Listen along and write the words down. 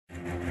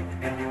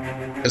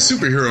As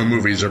superhero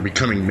movies are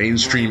becoming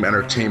mainstream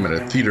entertainment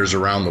at theaters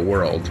around the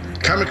world,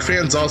 comic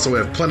fans also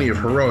have plenty of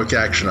heroic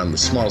action on the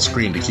small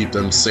screen to keep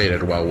them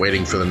sated while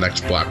waiting for the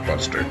next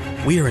blockbuster.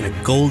 We are in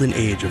a golden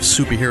age of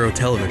superhero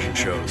television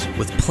shows,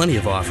 with plenty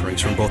of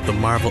offerings from both the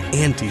Marvel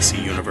and DC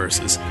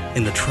universes,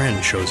 and the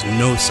trend shows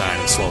no sign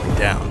of slowing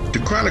down. To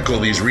chronicle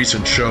these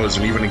recent shows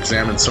and even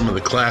examine some of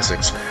the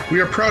classics,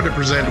 we are proud to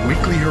present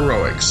Weekly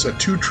Heroics, a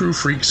two true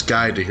freaks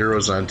guide to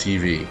heroes on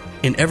TV.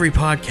 In every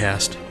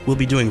podcast, we'll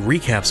be doing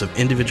recaps of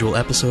individual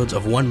episodes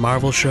of one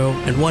Marvel show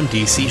and one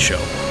DC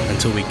show,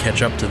 until we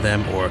catch up to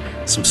them or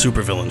some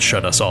supervillains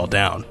shut us all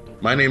down.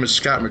 My name is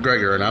Scott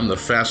McGregor, and I'm the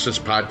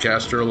fastest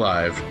podcaster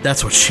alive.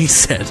 That's what she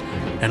said.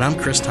 And I'm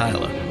Chris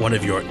Tyler, one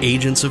of your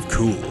agents of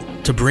cool.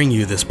 To bring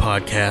you this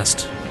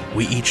podcast,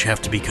 we each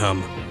have to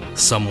become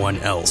someone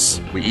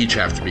else. We each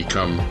have to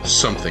become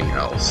something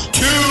else.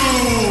 2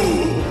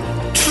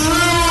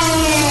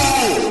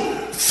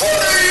 true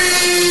freaks!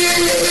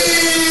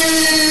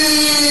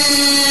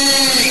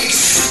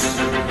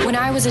 When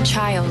I was a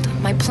child,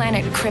 my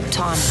planet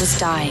Krypton was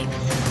dying.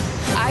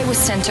 I was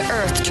sent to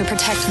Earth to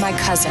protect my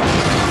cousin.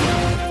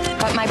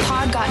 But my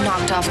pod got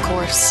knocked off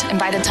course, and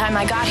by the time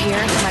I got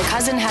here, my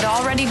cousin had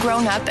already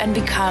grown up and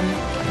become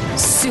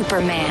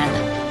Superman.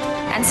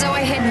 And so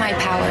I hid my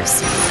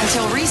powers,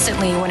 until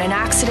recently when an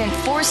accident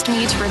forced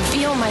me to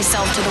reveal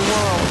myself to the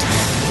world.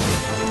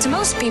 To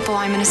most people,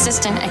 I'm an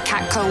assistant at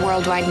Catco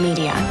Worldwide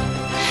Media.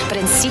 But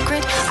in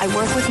secret, I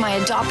work with my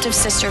adoptive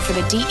sister for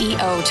the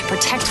DEO to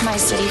protect my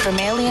city from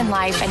alien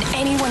life and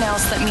anyone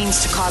else that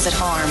means to cause it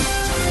harm.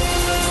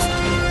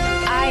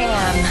 I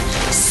am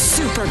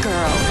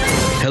Supergirl.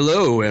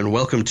 Hello, and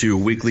welcome to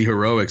Weekly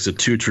Heroics, a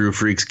two true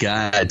freaks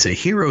guide to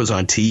heroes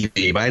on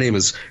TV. My name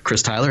is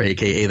Chris Tyler,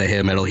 a.k.a. the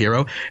Hair Metal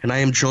Hero, and I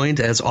am joined,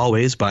 as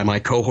always, by my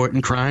cohort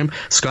in crime,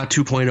 Scott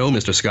 2.0,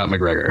 Mr. Scott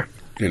McGregor.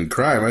 In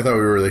crime? I thought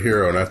we were the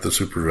hero, not the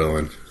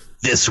supervillain.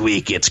 This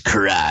week, it's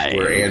crime.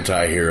 We're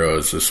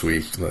anti-heroes this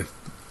week.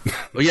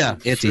 Well, yeah,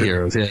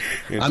 anti-heroes, yeah.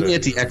 I'm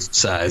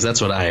anti-exercise, that's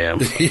what I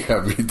am.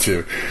 Yeah, me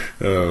too.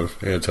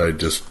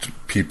 Anti-just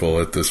people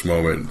at this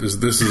moment.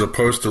 This is a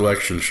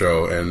post-election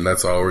show, and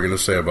that's all we're going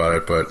to say about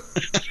it, but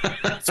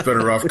it's been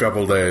a rough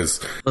couple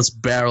days. Let's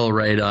barrel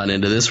right on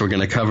into this. We're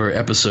going to cover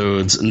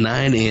episodes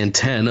 9 and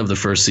 10 of the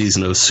first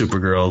season of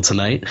Supergirl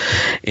tonight,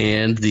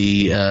 and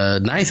the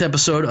ninth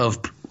episode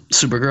of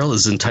Supergirl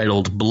is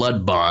entitled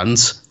Blood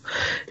Bonds.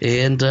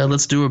 And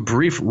let's do a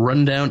brief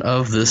rundown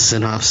of the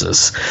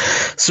synopsis.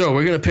 So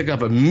we're going to pick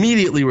up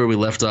immediately where we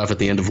left off at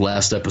the end of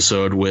last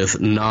episode with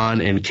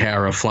Non and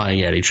Kara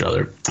flying at each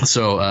other.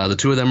 So the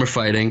two of them are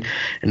fighting,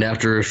 and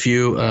after a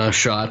few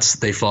shots,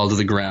 they fall to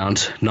the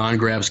ground. Non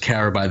grabs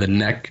Kara by the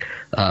neck,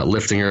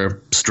 lifting her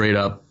straight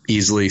up,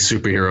 easily,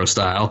 superhero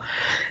style.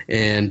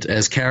 And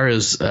as Kara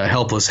is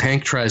helpless,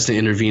 Hank tries to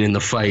intervene in the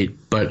fight,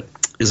 but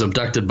is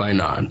abducted by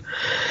Non.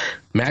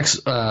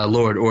 Maxwell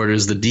Lord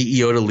orders the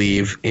DEO to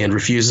leave and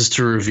refuses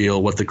to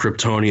reveal what the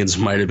Kryptonians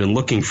might have been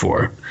looking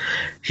for.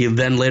 He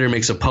then later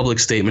makes a public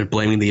statement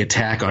blaming the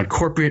attack on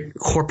corporate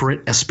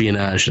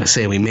espionage. And I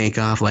say we make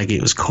off like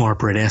it was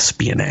corporate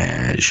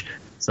espionage.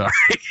 Sorry.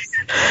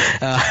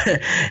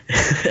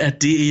 At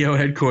DEO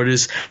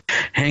headquarters,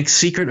 Hank's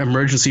secret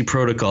emergency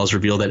protocols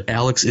reveal that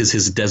Alex is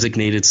his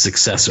designated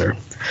successor.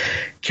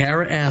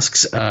 Kara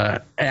asks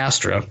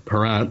Astra,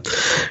 her aunt,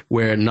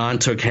 where Non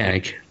took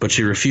Hank, but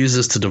she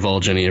refuses to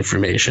divulge any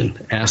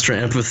information. Astra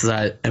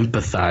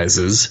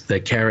empathizes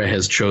that Kara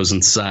has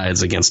chosen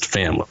sides against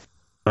family.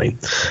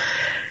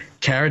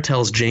 Kara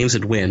tells James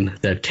and Winn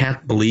that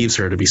Kat believes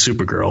her to be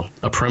Supergirl,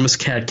 a premise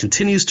Kat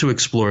continues to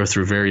explore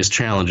through various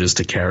challenges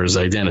to Kara's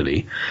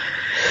identity.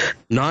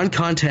 Non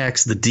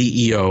contacts the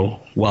DEO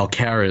while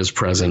Kara is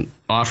present,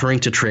 offering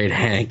to trade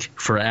Hank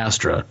for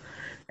Astra.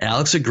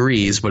 Alex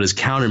agrees, but is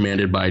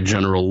countermanded by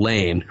General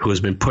Lane, who has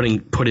been put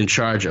in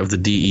charge of the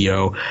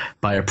DEO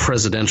by a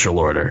presidential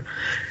order.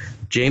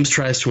 James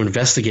tries to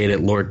investigate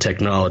at Lord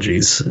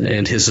Technologies,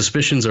 and his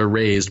suspicions are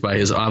raised by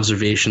his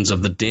observations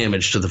of the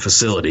damage to the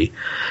facility,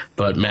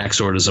 but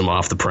Max orders him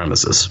off the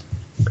premises.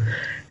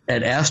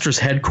 At Astra's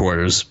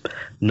headquarters,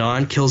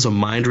 Non kills a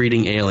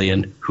mind-reading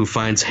alien who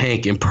finds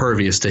Hank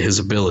impervious to his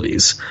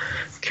abilities.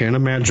 Can't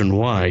imagine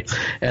why.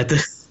 At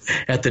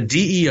the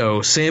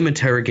DEO, Sam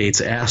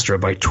interrogates Astra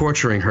by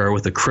torturing her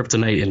with a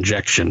kryptonite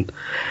injection,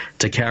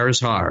 to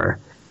Kara's horror,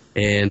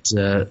 and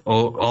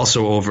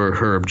also over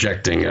her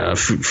objecting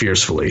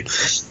fiercely.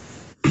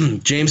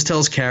 James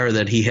tells Kara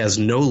that he has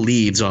no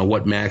leads on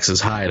what Max is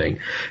hiding,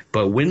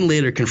 but Winn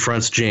later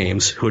confronts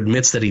James, who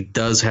admits that he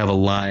does have a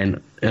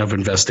line of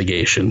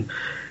investigation.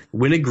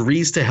 Winn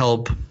agrees to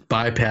help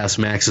bypass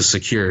Max's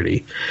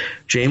security.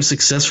 James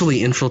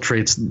successfully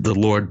infiltrates the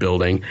Lord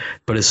building,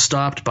 but is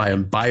stopped by a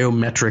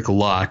biometric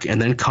lock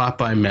and then caught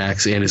by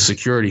Max and his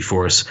security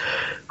force,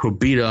 who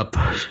beat up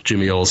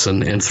Jimmy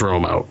Olsen and throw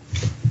him out.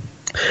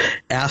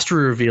 Astra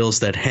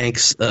reveals that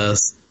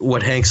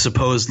what Hank's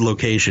supposed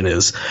location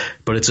is,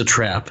 but it's a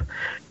trap.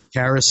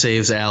 Kara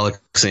saves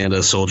Alex and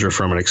a soldier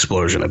from an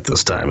explosion at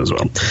this time as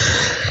well.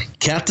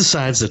 Kat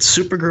decides that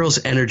Supergirl's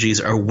energies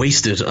are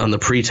wasted on the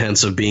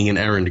pretense of being an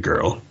errand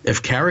girl.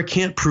 If Kara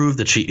can't prove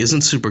that she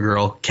isn't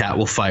Supergirl, Kat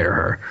will fire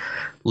her.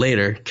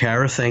 Later,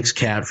 Kara thanks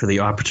Kat for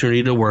the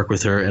opportunity to work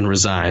with her and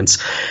resigns,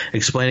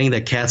 explaining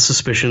that Kat's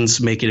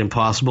suspicions make it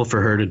impossible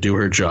for her to do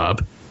her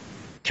job.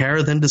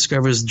 Kara then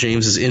discovers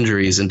James's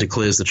injuries and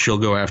declares that she'll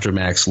go after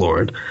Max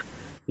Lord.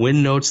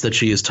 Winn notes that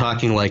she is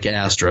talking like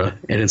Astra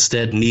and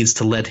instead needs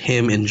to let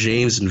him and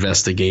James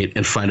investigate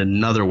and find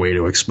another way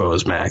to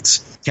expose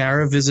Max.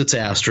 Kara visits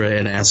Astra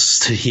and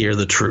asks to hear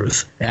the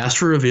truth.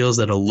 Astra reveals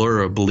that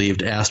Allura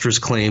believed Astra's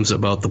claims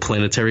about the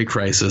planetary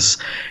crisis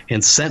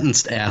and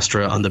sentenced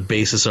Astra on the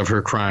basis of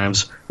her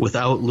crimes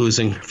without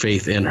losing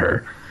faith in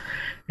her.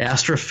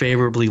 Astra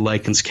favorably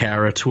likens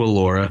Kara to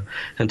Allura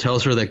and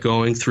tells her that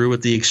going through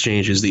with the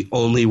exchange is the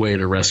only way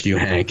to rescue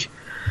Hank.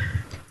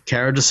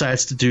 Kara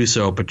decides to do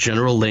so, but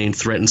General Lane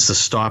threatens to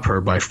stop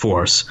her by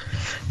force.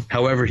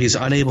 However, he's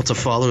unable to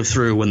follow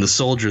through when the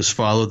soldiers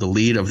follow the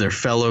lead of their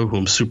fellow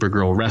whom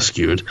Supergirl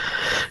rescued.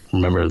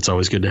 Remember, it's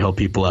always good to help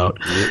people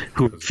out,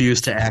 who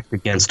refuse to act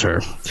against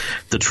her.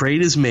 The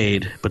trade is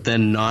made, but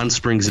then Non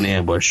springs an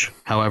ambush.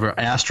 However,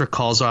 Astra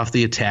calls off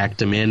the attack,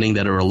 demanding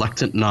that a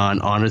reluctant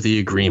Non honor the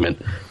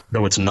agreement,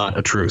 though it's not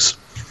a truce.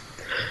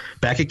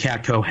 Back at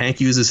Catco, Hank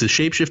uses his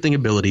shape-shifting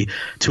ability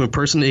to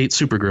impersonate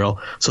Supergirl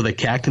so that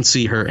Kat can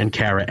see her and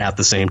Kara at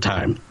the same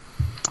time.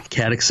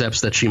 Kat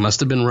accepts that she must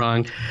have been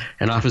wrong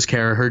and offers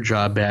Kara her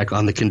job back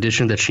on the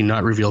condition that she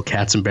not reveal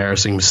Kat's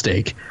embarrassing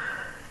mistake.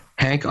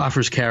 Hank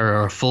offers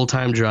Kara a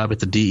full-time job at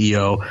the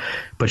DEO,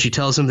 but she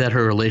tells him that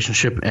her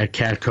relationship at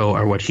Catco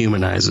are what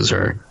humanizes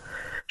her.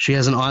 She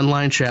has an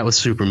online chat with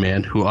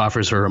Superman, who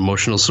offers her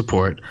emotional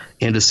support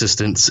and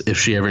assistance if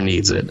she ever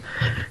needs it.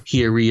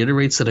 He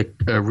reiterates a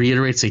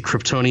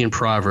Kryptonian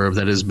proverb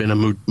that has been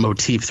a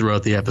motif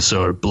throughout the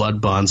episode: "Blood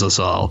bonds us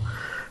all,"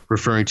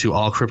 referring to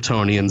all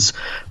Kryptonians,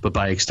 but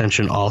by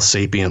extension all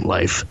sapient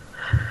life.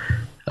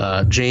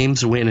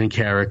 James, Winn, and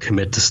Kara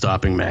commit to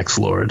stopping Max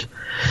Lord.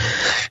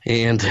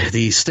 And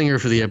the stinger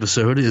for the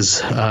episode is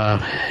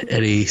at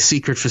a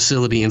secret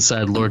facility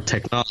inside Lord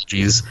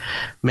Technologies.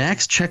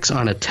 Max checks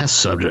on a test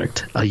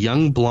subject, a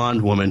young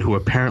blonde woman who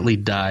apparently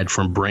died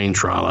from brain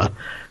trauma.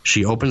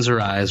 She opens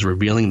her eyes,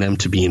 revealing them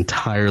to be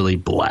entirely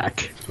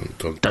black.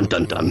 Dun,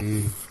 dun,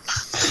 dun.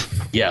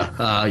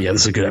 Yeah,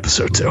 this is a good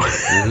episode, too.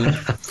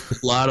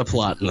 Mm-hmm. A lot of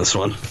plot in this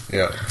one.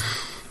 Yeah.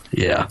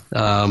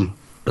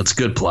 That's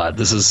good plot.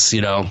 This is,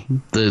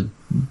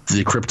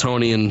 the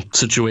Kryptonian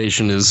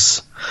situation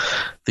is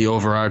the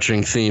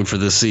overarching theme for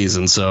this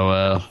season,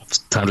 so it's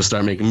time to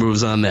start making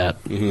moves on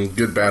that. Mm-hmm.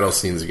 Good battle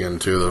scenes again,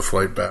 too, the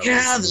flight battles.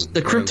 Yeah,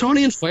 the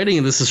Kryptonian fighting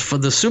in this is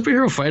fun. The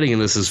superhero fighting in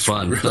this is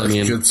fun.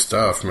 Really good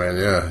stuff, man,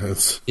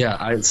 yeah.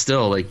 I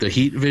still, like, the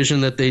heat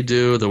vision that they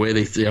do, the way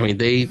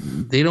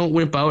they don't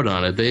wimp out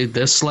on it.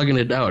 They're slugging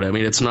it out. I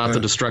mean, it's not the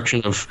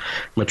destruction of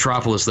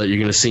Metropolis that you're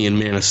going to see in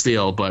Man of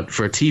Steel, but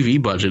for a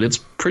TV budget, it's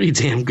pretty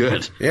damn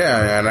good.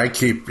 Yeah, and I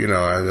keep,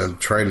 I'm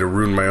trying to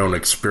ruin my own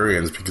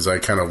experience because I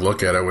kind of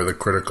look at it with a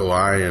critical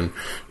eye and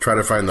try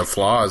to find the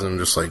flaws, and I'm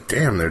just like,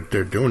 damn,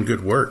 they're doing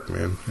good work,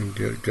 man.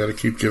 You got to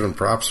keep giving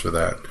props for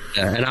that.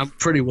 Yeah, and I'm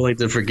pretty willing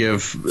to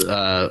forgive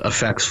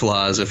effects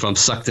flaws if I'm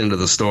sucked into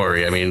the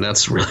story. I mean,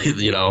 that's really,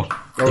 the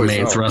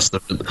main thrust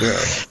of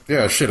it.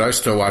 Yeah, shit, I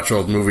still watch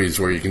old movies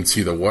where you can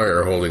see the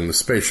wire holding the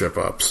spaceship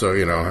up, so,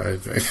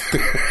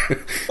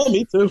 Oh,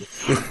 me too.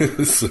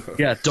 So.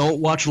 Yeah, don't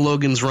watch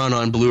Logan's Run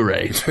on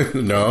Blu-ray.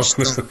 No.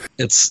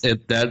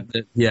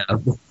 Yeah,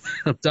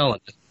 I'm telling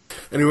you.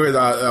 Anyway,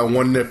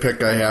 one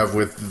nitpick I have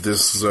with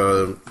this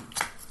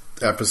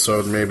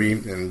episode, maybe,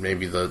 and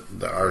maybe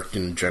the arc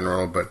in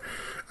general, but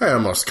I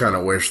almost kind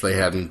of wish they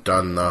hadn't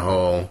done the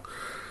whole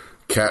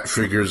Cat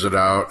figures it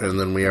out and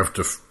then we have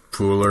to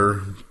fool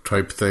her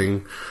type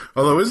thing.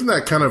 Although, wasn't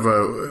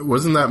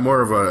that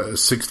more of a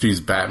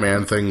 60s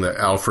Batman thing that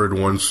Alfred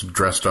once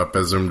dressed up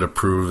as him to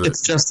prove that...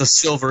 It's just a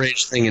Silver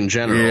Age thing in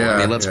general. Yeah, I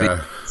mean, let's be...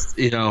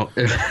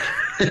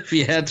 if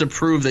you had to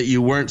prove that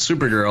you weren't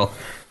Supergirl,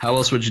 how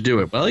else would you do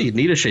it? Well, you'd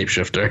need a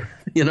shapeshifter,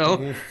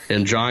 Mm-hmm.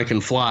 And Jonn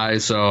can fly,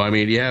 so, I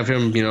mean, you have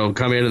him,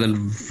 come in and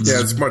then... Yeah,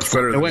 it's much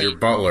better than your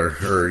butler,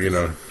 or,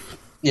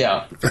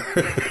 Yeah.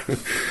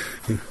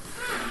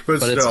 But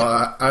still,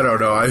 I don't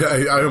know.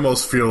 I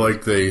almost feel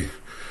like they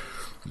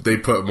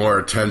put more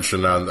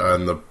attention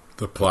on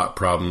the plot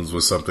problems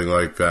with something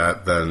like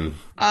that than...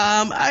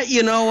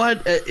 you know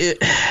what?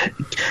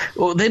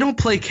 Well, they don't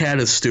play Kat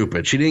as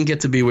stupid. She didn't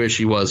get to be where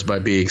she was by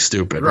being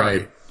stupid,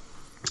 right?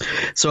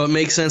 So it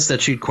makes sense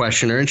that she'd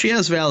question her, and she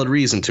has valid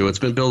reason to. It's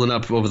been building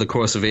up over the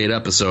course of 8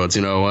 episodes.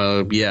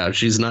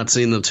 She's not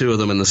seen the two of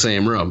them in the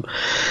same room.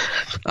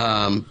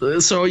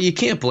 So you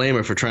can't blame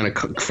her for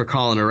for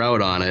calling her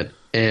out on it.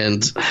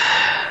 And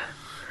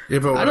yeah,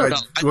 but I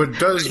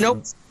don't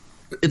know.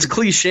 It's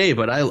cliche,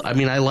 but I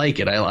like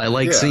it. I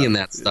like seeing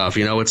that stuff.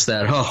 It's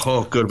that,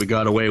 oh, good, we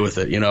got away with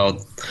it.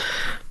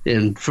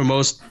 And for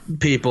most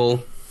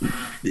people,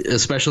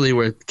 especially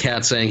with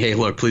Kat saying, hey,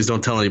 look, please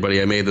don't tell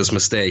anybody I made this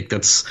mistake.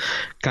 That's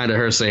kind of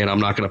her saying, I'm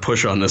not going to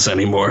push on this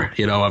anymore.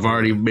 You know, I've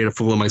already made a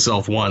fool of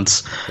myself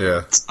once.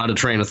 Yeah. It's not a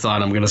train of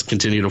thought I'm going to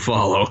continue to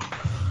follow.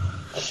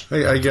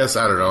 I guess,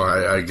 I don't know.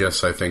 I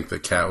guess I think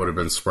that Kat would have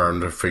been smart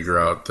to figure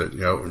out that,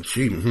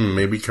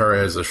 maybe Kara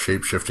has a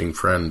shape-shifting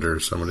friend or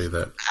somebody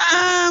that...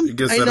 I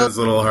guess that is a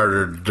little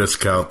harder to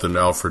discount than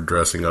Alfred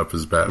dressing up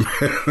as Batman.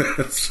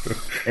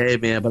 Hey,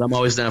 man, but I'm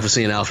always down for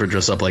seeing Alfred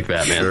dress up like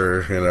Batman.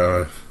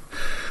 Sure,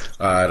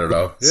 I don't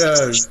know.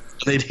 Yeah.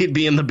 He'd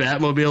be in the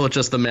Batmobile with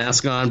just the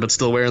mask on, but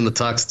still wearing the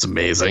tux. It's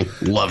amazing.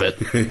 Love it.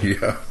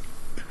 Yeah.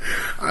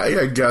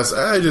 I guess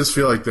I just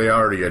feel like they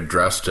already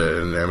addressed it,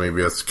 and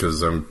maybe that's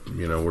because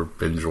we're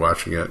binge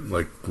watching it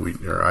like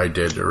I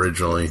did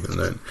originally, and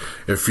then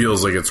it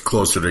feels like it's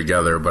closer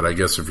together. But I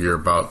guess if you're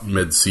about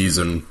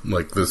mid-season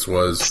like this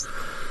was,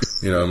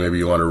 maybe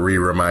you want to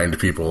remind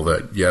people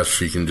that yes,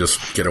 she can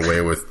just get away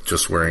with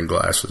just wearing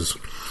glasses.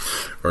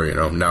 Or,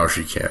 now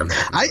she can.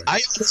 I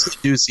honestly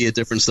do see a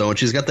difference, though. When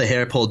she's got the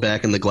hair pulled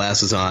back and the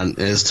glasses on,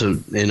 as to,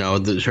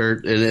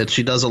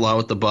 she does a lot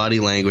with the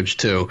body language,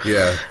 too.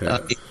 Yeah.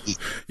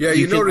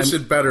 You notice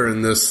it better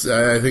in this.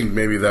 I think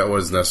maybe that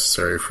was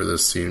necessary for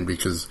this scene,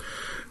 because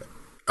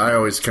I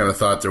always kind of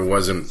thought there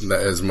wasn't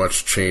as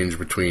much change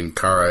between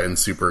Kara and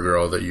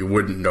Supergirl that you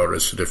wouldn't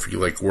notice it if you,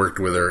 worked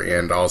with her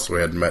and also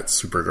had met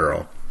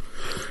Supergirl.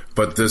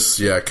 But this,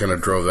 kind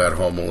of drove that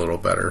home a little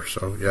better.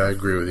 So, I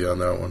agree with you on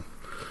that one.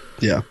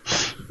 Yeah.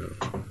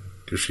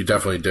 Because she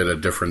definitely did a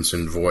difference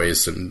in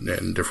voice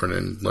and different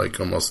in,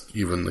 almost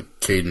even the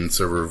cadence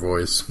of her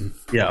voice.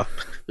 Yeah.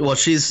 Well,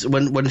 she's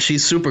when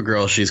she's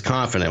Supergirl, she's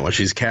confident. When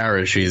she's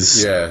Kara,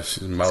 she's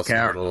mouth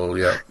little,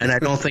 yeah. And I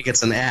don't think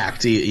it's an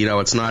act.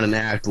 It's not an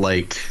act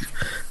like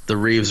the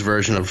Reeves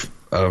version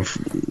of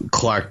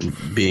Clark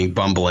being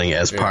bumbling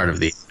as part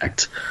of the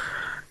act.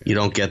 You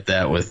don't get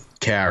that with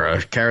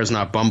Kara. Kara's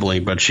not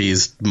bumbling, but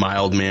she's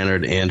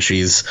mild-mannered, and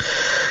she's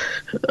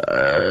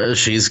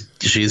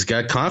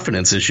got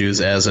confidence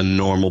issues as a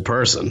normal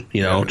person.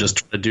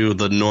 Just to do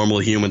the normal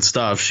human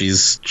stuff.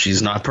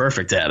 She's not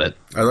perfect at it.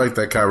 I like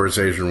that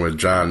conversation with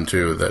Jonn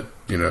too. That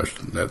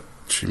that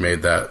she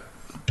made that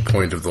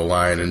point of the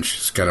line, and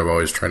she's kind of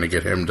always trying to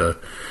get him to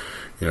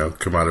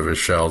come out of his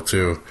shell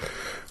too.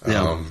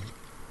 Yeah.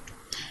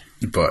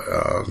 But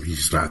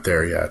he's not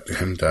there yet,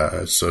 and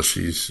so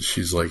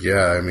she's like,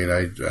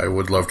 I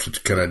would love to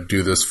kind of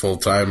do this full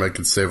time. I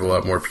could save a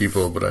lot more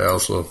people, but I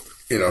also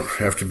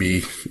have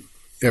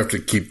to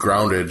keep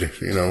grounded,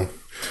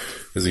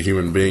 as a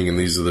human being, and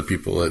these are the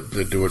people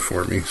that do it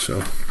for me.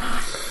 So,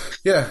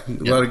 a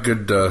lot of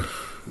good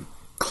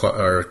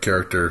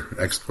character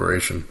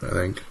exploration, I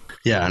think.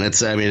 Yeah,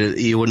 and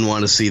you wouldn't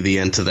want to see the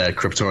end to that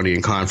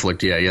Kryptonian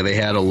conflict. Yeah, they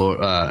had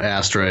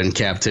Astra in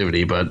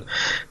captivity, but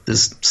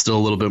there's still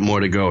a little bit more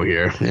to go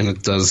here, and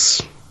it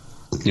does,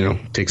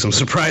 take some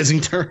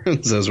surprising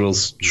turns, as we'll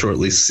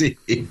shortly see.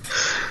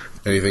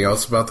 Anything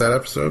else about that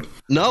episode?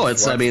 No,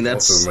 that's both of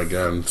them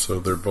again. So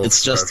they're both.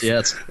 It's just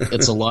it's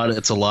a lot.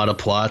 It's a lot of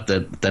plot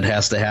that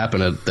has to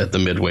happen at the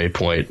midway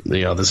point.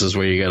 This is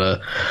where you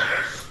gotta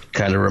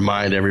kind of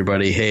remind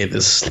everybody, hey,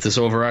 this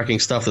overarching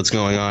stuff that's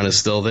going on is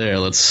still there.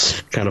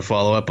 Let's kind of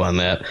follow up on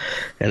that,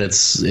 and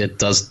it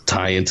does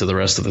tie into the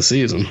rest of the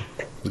season.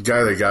 The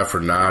guy they got for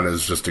Non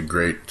is just a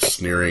great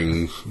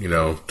sneering,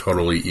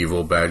 totally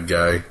evil bad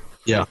guy.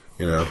 Yeah,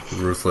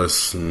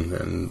 ruthless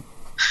and.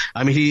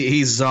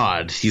 He's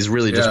Zod. He's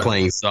really just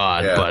playing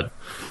Zod, but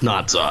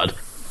not Zod.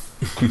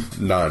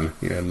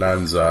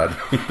 Non-Zod.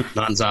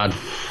 Non-Zod.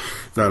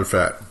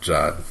 Non-fat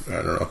Zod.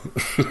 I don't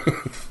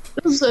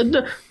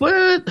know.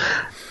 What?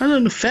 I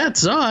don't know. Fat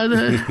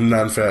Zod.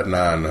 Non-fat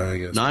Non, I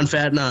guess.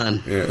 Non-fat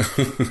Non. Yeah.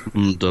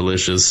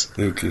 Delicious.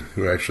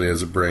 Who actually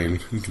has a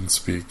brain and can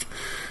speak.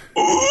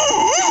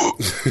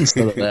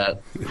 Instead of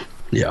that.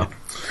 Yeah.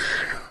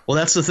 Well,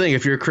 that's the thing.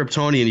 If you're a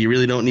Kryptonian, you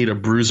really don't need a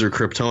bruiser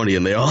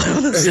Kryptonian. They all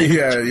have the same.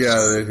 Yeah,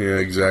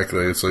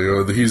 exactly. It's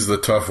like, he's the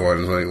tough one.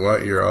 It's like,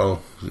 what? You're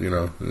all,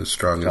 as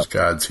strong as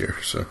gods here.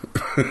 So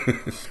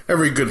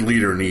every good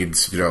leader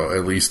needs,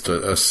 at least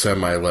a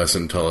semi-less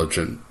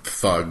intelligent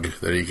thug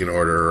that he can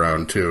order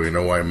around too.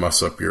 Why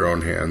muss up your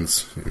own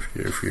hands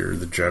if you're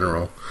the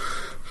general?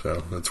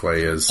 So that's why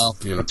he has,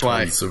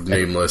 tons of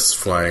nameless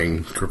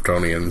flying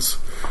Kryptonians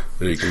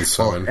that he can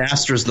summon. Well,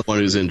 Astra's the one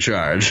who's in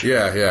charge.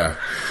 Yeah,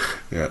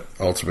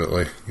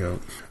 ultimately.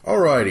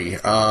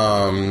 Alrighty,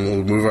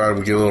 we'll move on.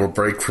 We'll get a little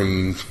break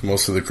from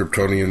most of the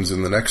Kryptonians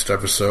in the next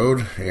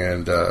episode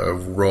and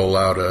roll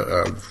out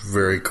a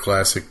very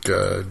classic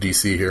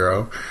DC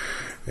hero.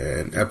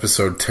 An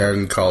episode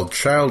 10 called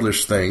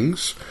Childish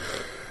Things.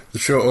 The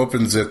show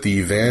opens at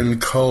the Van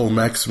Kull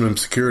Maximum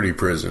Security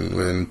Prison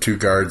when two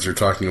guards are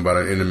talking about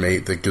an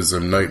inmate that gives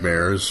them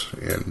nightmares,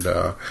 and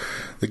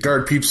the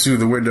guard peeps through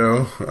the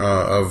window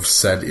of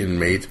said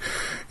inmate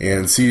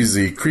and sees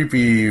the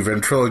creepy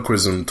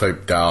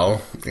ventriloquism-type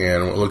doll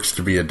and what looks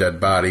to be a dead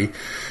body.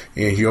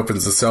 And he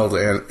opens the cell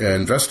to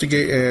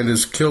investigate and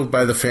is killed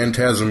by the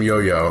phantasm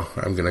yo-yo.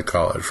 I'm going to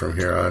call it from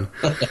here on.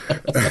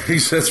 He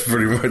says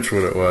pretty much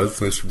what it was.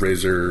 This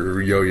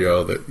razor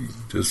yo-yo that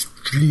just...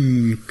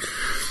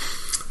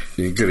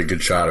 You get a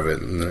good shot of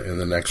it in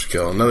the next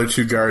kill. Another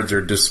 2 guards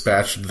are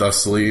dispatched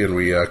thusly, and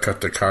we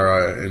cut to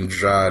Kara and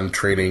Jonn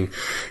training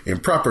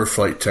improper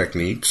flight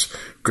techniques.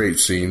 Great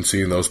scene,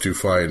 seeing those 2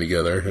 flying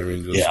together. I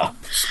mean,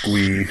 just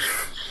squeeze.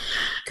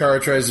 Kara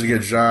tries to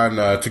get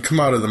Jonn to come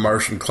out of the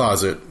Martian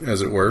closet,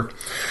 as it were,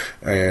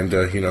 and,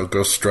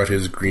 go strut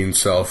his green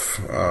self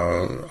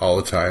all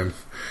the time.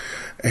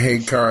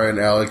 Hank, Kara, and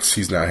Alex,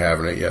 he's not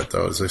having it yet,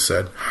 though, as I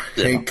said.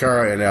 Yeah. Hank,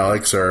 Kara, and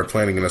Alex are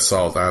planning an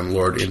assault on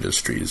Lord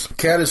Industries.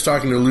 Kat is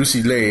talking to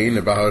Lucy Lane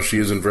about how she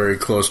isn't very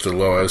close to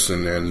Lois,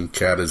 and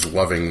Kat is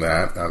loving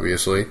that,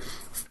 obviously.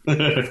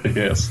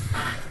 Yes.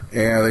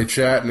 And they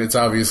chat, and it's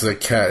obvious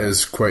that Kat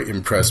is quite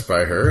impressed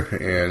by her,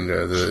 and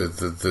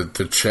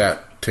the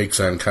chat takes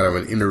on kind of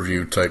an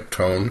interview-type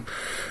tone,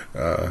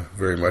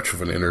 very much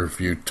of an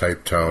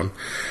interview-type tone.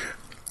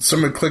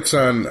 Someone clicks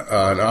on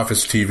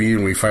office TV,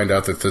 and we find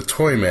out that the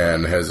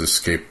Toyman has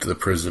escaped the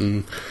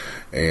prison,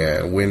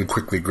 and Winn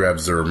quickly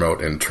grabs the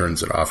remote and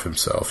turns it off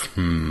himself.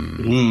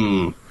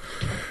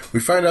 We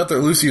find out that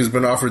Lucy has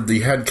been offered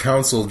the head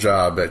counsel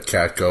job at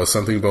Catco,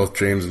 something both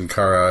James and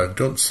Kara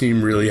don't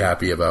seem really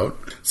happy about.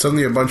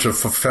 Suddenly a bunch of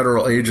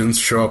federal agents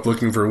show up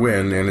looking for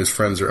Winn, and his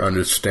friends are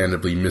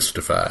understandably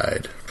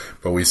mystified.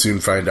 But we soon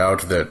find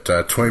out that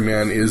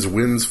Toyman is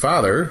Winn's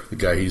father, the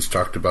guy he's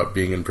talked about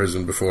being in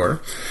prison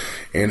before,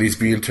 and he's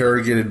being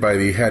interrogated by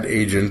the head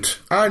agent,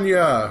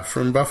 Anya,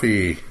 from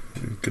Buffy.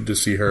 Good to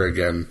see her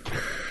again.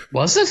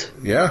 Was it?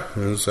 Yeah, it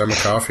was Emma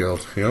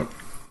Caulfield. Yep.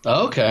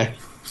 Oh, okay.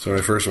 So when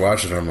I first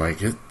watched it, I'm like,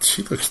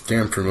 she looks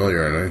damn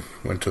familiar, and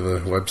I went to the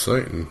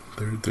website, and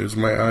there's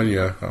my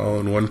Anya, all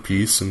in one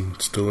piece,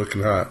 and still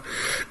looking hot.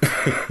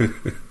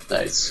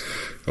 Nice.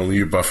 Only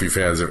you Buffy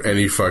fans have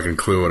any fucking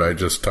clue what I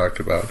just talked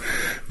about.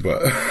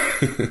 But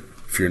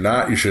if you're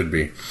not, you should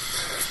be.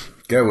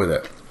 Get with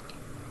it.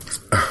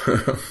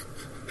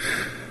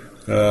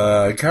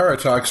 Kara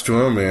talks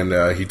to him,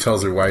 and he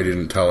tells her why he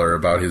didn't tell her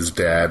about his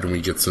dad, and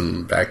we get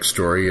some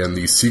backstory and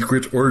the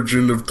secret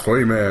origin of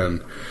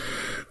Toyman.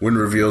 Winn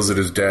reveals that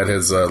his dad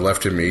has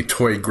left him a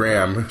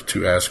toygram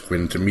to ask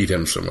Winn to meet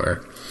him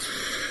somewhere.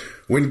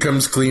 Winn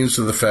comes clean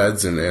to the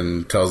feds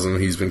and tells them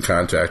he's been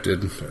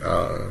contacted.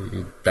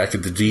 Back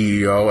at the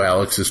DEO,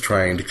 Alex is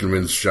trying to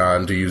convince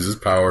Jonn to use his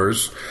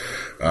powers.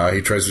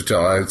 He tries to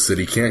tell Alex that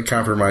he can't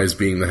compromise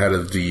being the head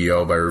of the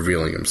DEO by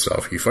revealing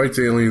himself. He fights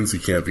aliens, he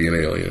can't be an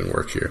alien and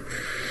work here.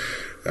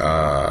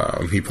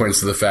 He points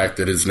to the fact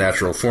that his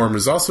natural form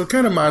is also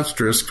kind of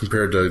monstrous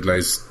compared to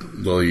nice,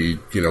 really,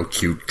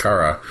 cute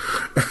Kara.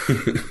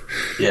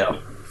 Yeah.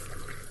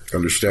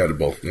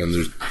 Understandable. And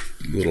there's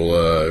a little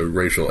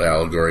racial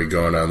allegory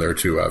going on there,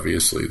 too,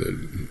 obviously,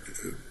 that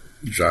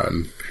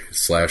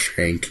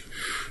Jonn/Hank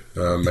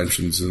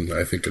mentions in,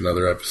 I think,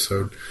 another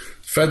episode.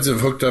 Feds have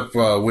hooked up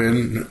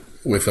Winn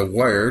with a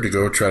wire to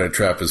go try to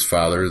trap his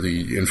father,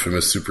 the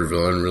infamous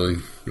supervillain, really,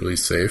 really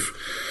safe.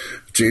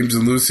 James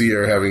and Lucy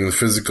are having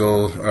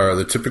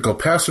the typical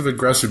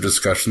passive-aggressive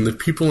discussion that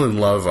people in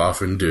love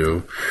often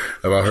do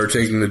about her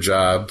taking the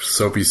job,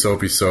 soapy,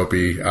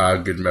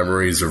 good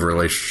memories of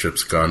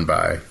relationships gone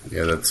by.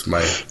 Yeah, that's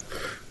my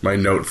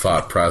note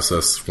thought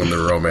process when the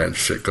romance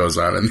shit goes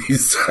on in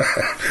these.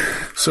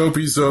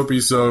 soapy,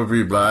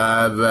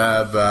 blah,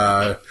 blah,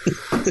 blah.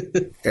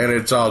 And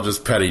it's all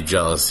just petty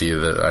jealousy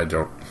that I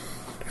don't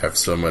have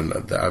someone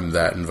that I'm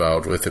that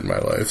involved with in my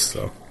life,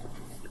 so...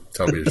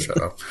 Tell me to shut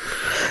up.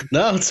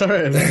 No, it's all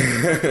right.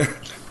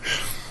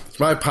 It's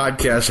my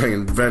podcast. I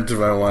can vent if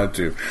I want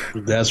to.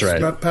 That's right.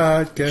 It's my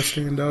podcast,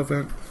 and I'll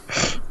vent.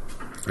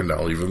 And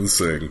I'll even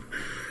sing.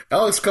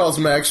 Alex calls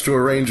Max to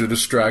arrange a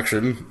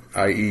distraction,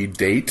 i.e.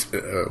 date,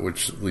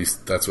 which at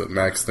least that's what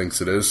Max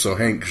thinks it is, so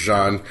Hank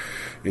Jonn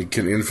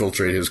can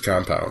infiltrate his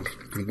compound.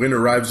 Winn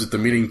arrives at the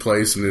meeting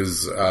place and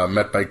is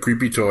met by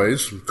creepy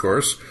toys, of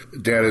course.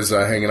 Dad is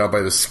hanging out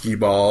by the skee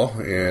ball,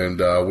 and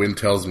Winn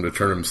tells him to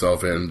turn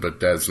himself in, but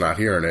Dad's not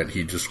hearing it.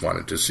 He just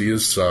wanted to see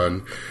his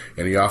son,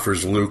 and he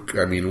offers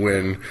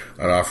Winn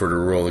an offer to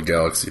rule the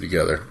galaxy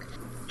together.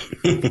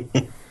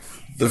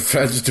 The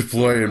feds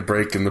deploy and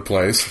break in the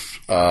place.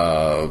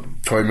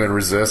 Toyman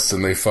resists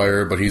and they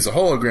fire, but he's a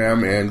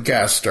hologram, and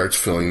gas starts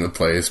filling the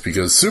place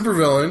because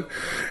supervillain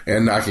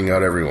and knocking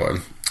out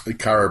everyone.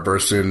 Kara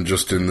bursts in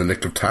just in the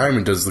nick of time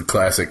and does the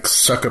classic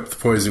suck up the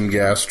poison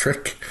gas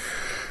trick.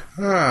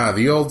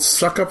 The old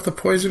suck up the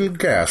poison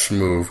gas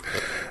move.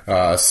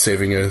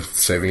 Saving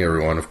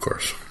everyone, of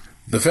course.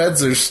 The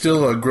feds are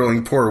still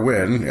grilling poor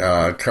Winn.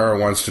 Kara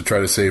wants to try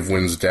to save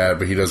Winn's dad,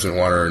 but he doesn't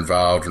want her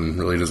involved and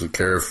really doesn't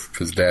care if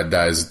his dad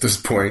dies at this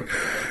point.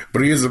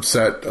 But he is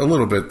upset a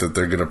little bit that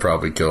they're going to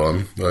probably kill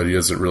him, but he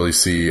doesn't really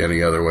see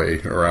any other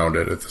way around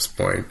it at this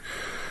point.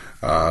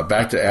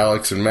 Back to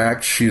Alex and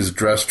Max. She is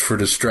dressed for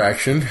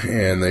distraction,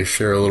 and they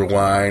share a little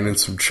wine and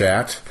some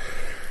chat.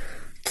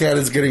 Kat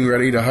is getting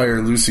ready to hire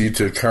Lucy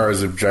to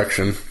Kara's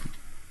objection.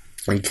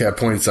 And Kat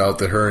points out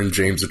that her and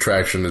James'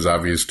 attraction is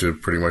obvious to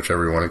pretty much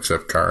everyone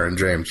except Kara and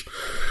James.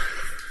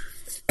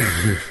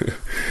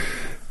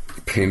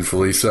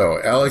 Painfully so.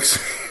 Alex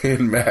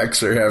and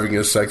Max are having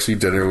a sexy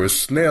dinner with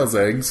snail's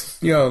eggs.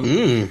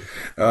 Yum.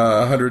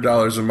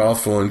 $100 a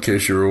mouthful, in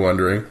case you were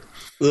wondering.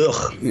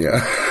 Ugh.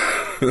 Yeah.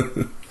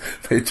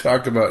 They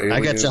talk about aliens. I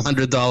got your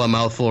 $100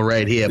 mouthful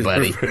right here,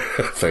 buddy.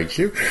 Thank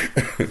you.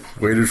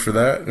 Waited for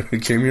that.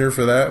 Came here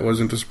for that.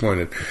 Wasn't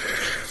disappointed.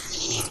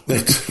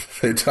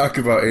 They talk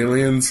about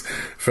aliens,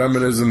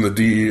 feminism, the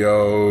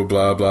DEO,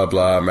 blah, blah,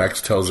 blah.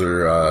 Max tells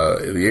her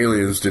the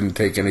aliens didn't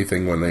take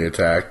anything when they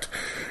attacked.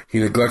 He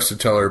neglects to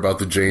tell her about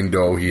the Jane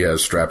Doe he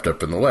has strapped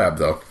up in the lab,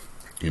 though.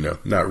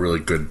 Not really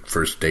good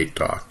first date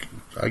talk.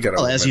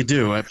 As you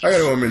do. I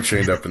got a woman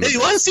chained up in the... Hey, you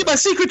want to see my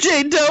secret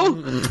Jane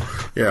Doe?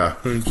 Yeah,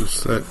 I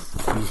just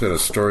had a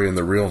story in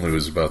the real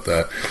news about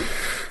that.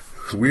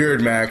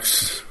 Weird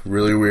Max.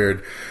 Really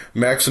weird.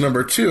 Max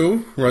number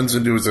 2 runs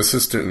into his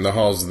assistant in the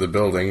halls of the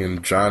building,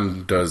 and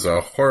Jonn does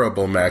a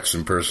horrible Max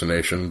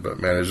impersonation, but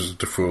manages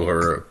to fool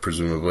her,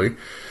 presumably.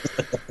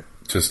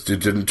 It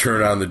didn't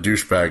turn on the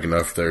douchebag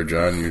enough there,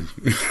 Jonn.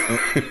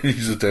 You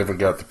just haven't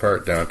got the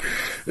part down.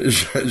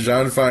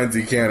 Jonn finds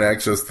he can't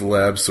access the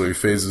lab, so he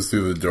phases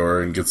through the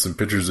door and gets some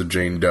pictures of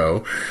Jane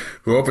Doe,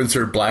 who opens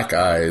her black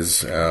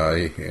eyes,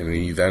 and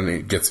he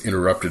then gets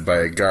interrupted by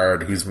a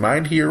guard whose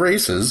mind he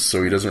erases,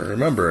 so he doesn't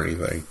remember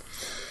anything.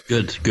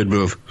 Good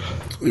move.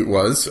 It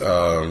was,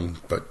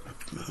 but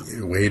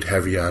it weighed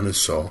heavy on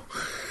his soul.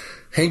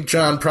 Hank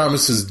John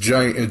promises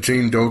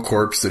Jane Doe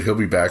corpse that he'll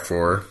be back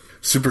for her.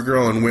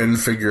 Supergirl and Winn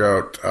figure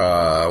out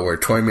where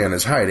Toyman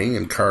is hiding,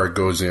 and Kara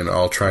goes in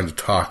all trying to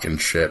talk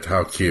and shit.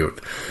 How cute.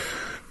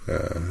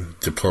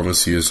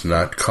 Diplomacy is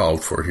not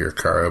called for here,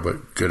 Kara,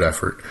 but good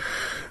effort.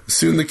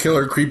 Soon the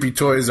killer creepy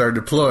toys are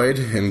deployed,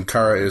 and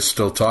Kara is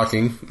still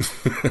talking.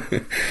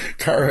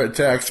 Kara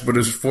attacks, but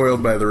is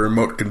foiled by the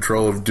remote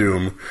control of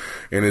Doom,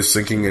 and is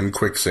sinking in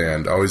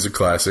quicksand. Always a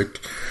classic,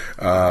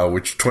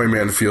 which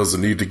Toyman feels the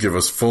need to give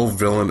us full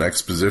villain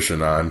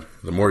exposition on.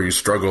 The more you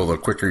struggle, the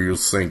quicker you'll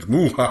sink.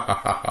 They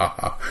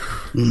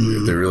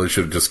really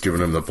should have just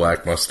given him the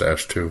black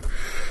mustache, too.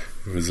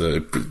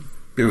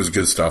 It was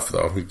good stuff,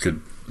 though.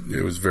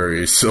 It was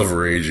very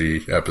Silver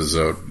Age-y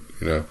episode,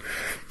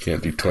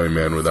 Can't do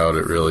Toyman without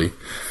it, really.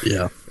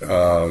 Yeah.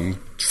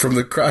 From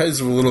the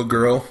cries of a little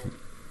girl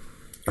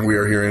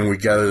we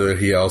gather that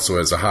he also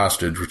has a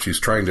hostage, which he's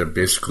trying to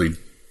basically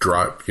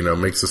drop,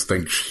 makes us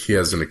think he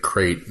has in a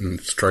crate, and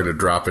he's trying to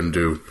drop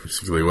into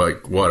basically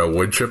a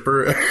wood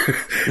chipper?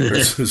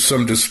 Or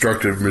some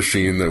destructive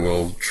machine that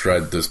will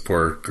shred this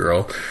poor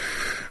girl.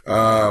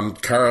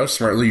 Kara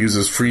smartly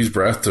uses freeze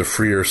breath to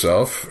free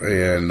herself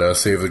and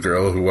save the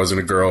girl, who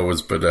wasn't a girl,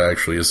 but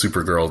actually a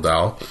Supergirl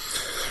doll.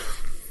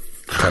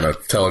 Kind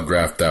of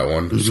telegraphed that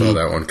one. Mm-hmm. Saw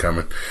that one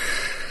coming.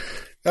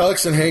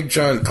 Alex and Hank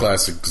John,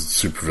 classic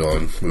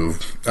supervillain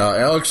move.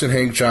 Alex and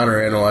Hank John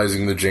are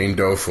analyzing the Jane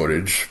Doe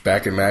footage.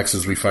 Back at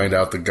Max's, we find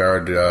out the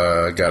guard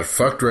got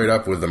fucked right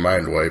up with the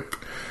mind wipe.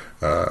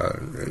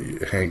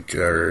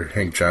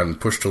 Hank John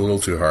pushed a little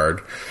too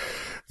hard.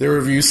 They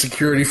review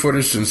security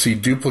footage and see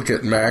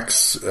duplicate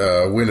Max.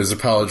 Winn is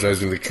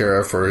apologizing to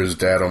Kara for his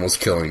dad almost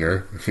killing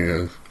her.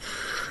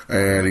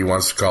 And he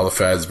wants to call the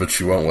feds, but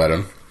she won't let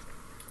him.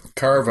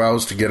 Kara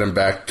vows to get him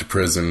back to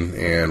prison,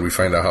 and we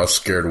find out how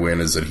scared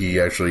Winn is that he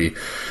actually,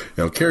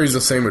 carries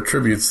the same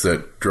attributes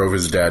that drove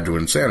his dad to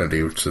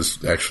insanity, which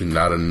is actually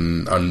not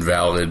an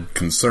unvalid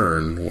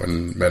concern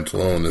when mental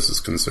illness is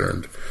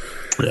concerned.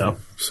 Yeah.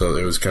 So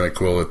it was kind of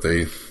cool that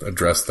they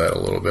addressed that a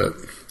little bit.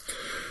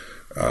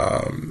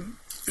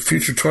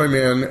 Future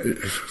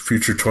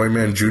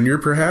Toyman Jr.,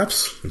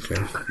 perhaps? Okay.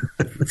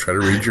 Try to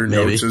read your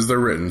notes as they're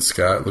written,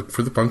 Scott. Look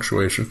for the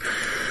punctuation.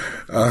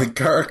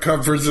 Kara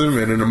comforts him,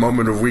 and in a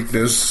moment of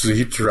weakness,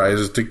 he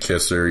tries to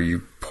kiss her,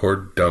 you poor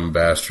dumb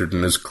bastard,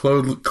 and is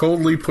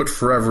coldly put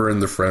forever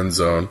in the friend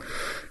zone,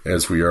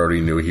 as we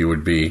already knew he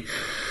would be.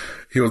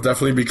 He will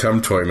definitely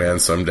become Toyman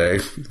someday,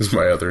 is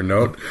my other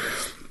note.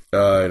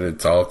 And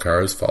it's all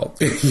Kara's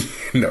fault.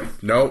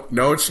 No,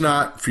 it's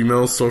not.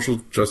 Female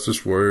social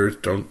justice warriors,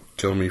 don't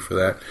kill me for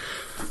that.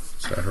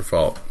 It's not her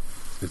fault.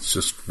 It's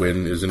just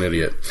Winn is an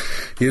idiot.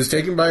 He is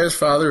taken by his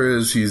father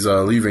as he's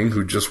leaving,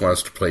 who just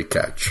wants to play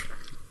catch.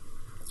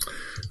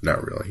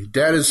 Not really.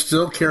 Dad is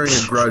still carrying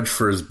a grudge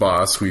for his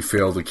boss, who he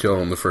failed to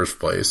kill in the first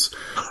place.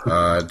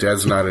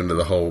 Dad's not into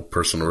the whole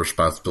personal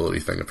responsibility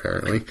thing,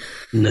 apparently.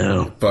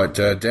 No. But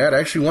Dad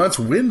actually wants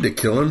Winn to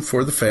kill him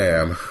for the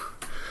fam.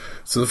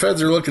 So the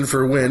feds are looking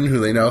for Winn, who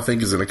they now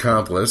think is an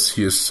accomplice.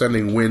 He is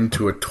sending Winn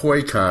to a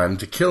toy con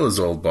to kill his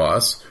old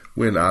boss.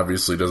 Winn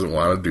obviously doesn't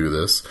want to do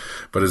this,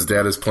 but his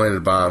dad has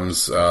planted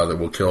bombs that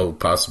will kill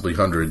possibly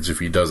hundreds if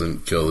he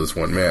doesn't kill this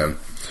one man.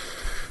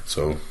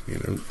 So,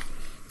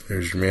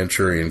 there's your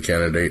Manchurian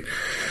candidate.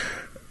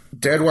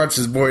 Dad wants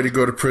his boy to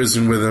go to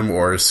prison with him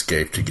or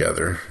escape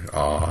together.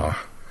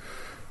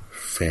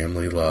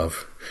 Family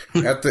love.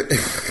 At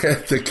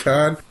the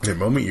con, the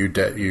moment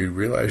you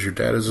realize your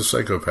dad is a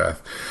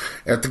psychopath.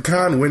 At the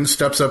con, Winn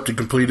steps up to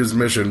complete his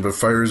mission, but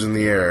fires in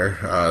the air.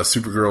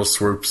 Supergirl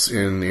swoops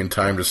in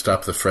time to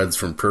stop the Freds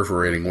from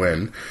perforating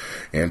Winn,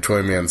 and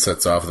Toyman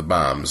sets off the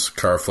bombs.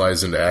 Kara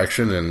flies into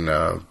action, and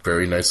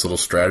very nice little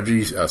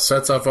strategy.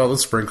 Sets off all the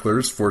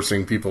sprinklers,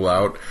 forcing people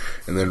out,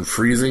 and then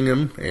freezing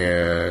them,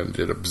 and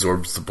it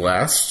absorbs the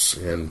blasts,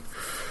 and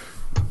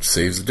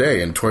saves the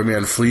day. And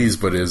Toyman flees,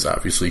 but is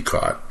obviously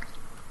caught.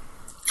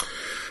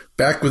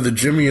 Back with the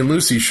Jimmy and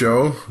Lucy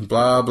show.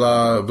 Blah,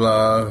 blah,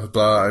 blah,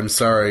 blah. I'm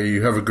sorry.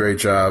 You have a great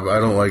job. I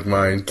don't like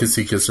mine.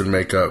 Kissy kiss and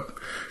makeup.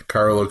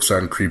 Kara looks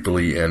on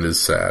creepily and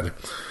is sad.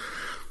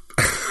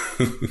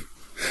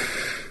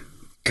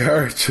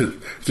 Kara,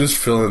 just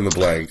fill in the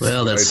blanks.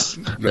 Well, that's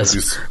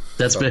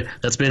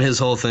been his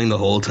whole thing the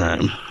whole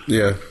time.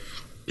 Yeah.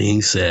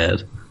 Being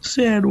sad.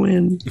 Sad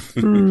Winn.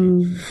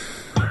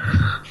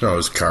 No, it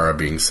was Kara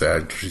being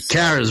sad.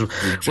 Kara's,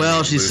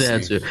 well, she's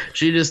sad too.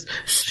 Jimmy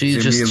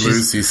and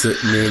Lucy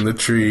sitting in the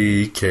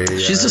tree.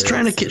 She's just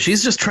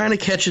trying to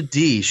catch a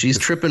D. She's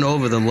tripping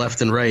over them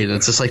left and right, and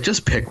it's just like,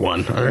 just pick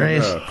one, all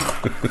right?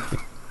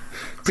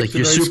 It's like,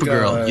 you're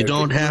Supergirl. You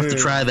don't have to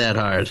try that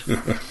hard.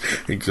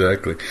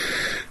 Exactly.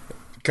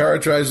 Kara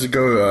tries to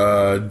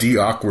go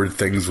de-awkward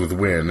things with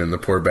Winn, and the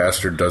poor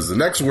bastard does the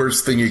next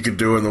worst thing he could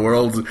do in the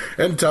world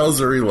and tells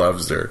her he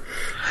loves her.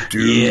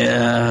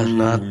 Yeah,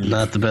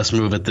 not the best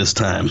move at this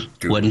time.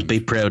 Wouldn't be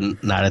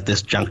prudent, not at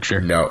this juncture.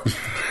 No.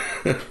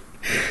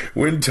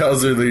 Winn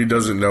tells her that he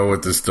doesn't know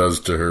what this does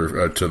to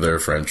her, to their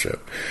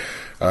friendship.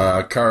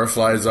 Kara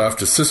flies off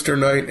to Sister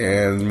Night,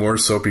 and more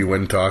soapy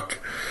Winn talk.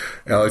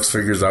 Alex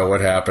figures out what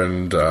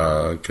happened,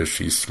 because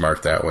she's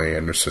smart that way,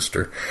 and her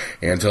sister,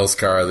 and tells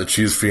Kara that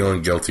she's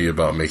feeling guilty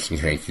about making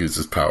Hank use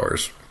his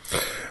powers.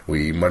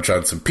 We munch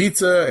on some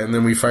pizza, and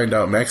then we find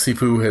out Maxie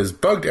Poo has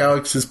bugged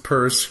Alex's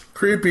purse,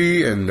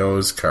 creepy, and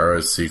knows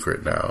Kara's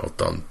secret now.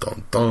 Dun,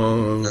 dun,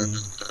 dun.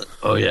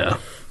 Oh, yeah.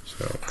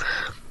 So.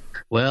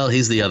 Well,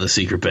 he's the other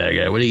secret bad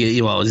guy. What do you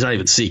get? Well, he's not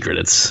even secret.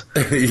 It's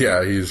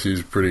yeah,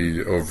 he's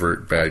pretty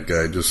overt bad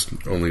guy, just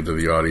only to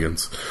the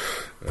audience.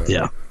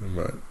 Yeah.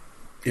 But,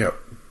 yeah,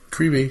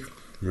 creepy,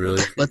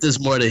 really. But there's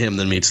more to him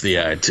than meets the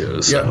eye,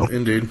 too. So. Yeah,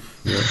 indeed.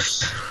 Yeah.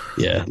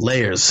 Yeah,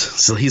 layers.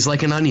 So he's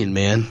like an onion,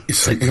 man.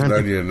 He's like an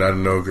onion, not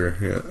an ogre.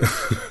 Yeah.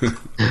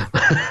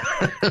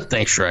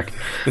 Thanks, Shrek.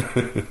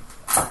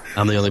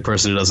 I'm the only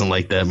person who doesn't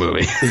like that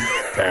movie,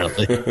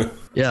 apparently.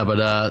 Yeah,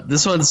 but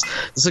this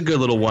is a good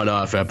little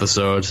one-off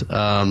episode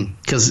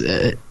because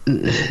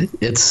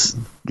it's,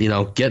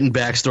 getting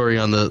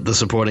backstory on the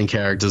supporting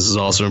characters is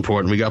also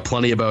important. We got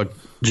plenty about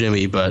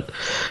Jimmy, but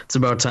it's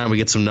about time we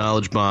get some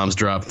knowledge bombs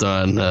dropped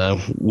on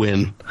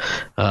Winn.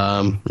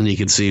 And you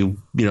can see,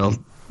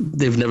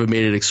 they've never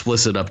made it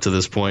explicit up to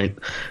this point,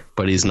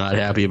 but he's not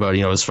happy about,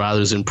 his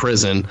father's in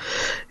prison.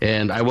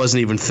 And I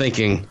wasn't even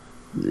thinking,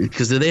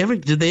 because did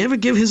they ever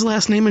give his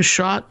last name a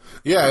shot?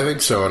 Yeah, I think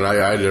so. And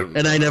I didn't.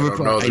 And I never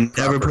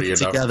put it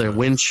together.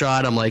 Winn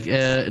shot. I'm like,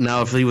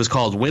 now if he was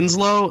called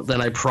Winslow,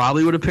 then I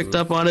probably would have picked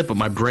up on it. But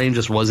my brain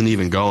just wasn't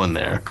even going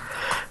there,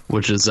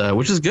 which is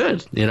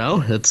good.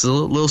 It's a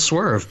little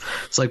swerve.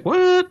 It's like,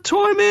 what,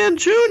 Toyman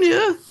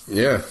Jr.?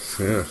 Yeah.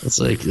 It's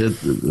like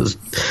it's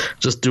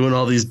just doing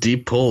all these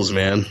deep pulls,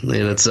 man. And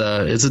it's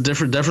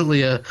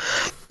definitely a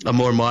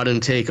more modern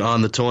take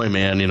on the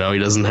Toyman. He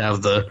doesn't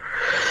have the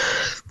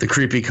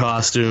creepy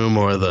costume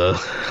or the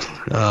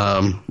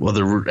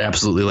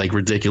absolutely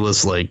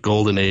ridiculous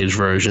golden age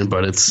version,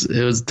 but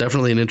it was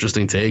definitely an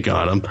interesting take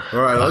on him.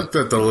 Well, I like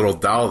that the little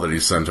doll that he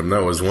sent him.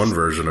 That was one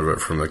version of it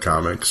from the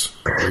comics.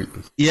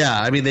 Yeah,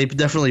 I mean they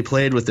definitely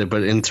played with it,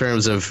 but in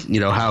terms of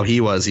how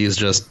he's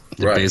just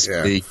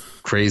basically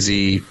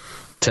crazy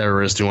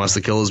terrorist who wants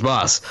to kill his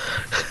boss.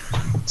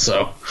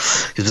 So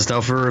he's just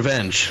out for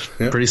revenge.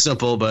 Yep. Pretty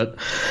simple, but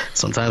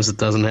sometimes it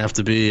doesn't have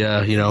to be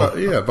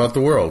about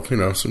the world.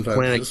 Sometimes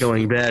planet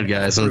killing bad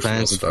guys.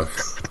 Sometimes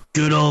stuff.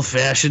 Good old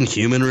fashioned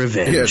human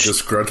revenge. Yeah,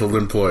 disgruntled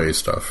employee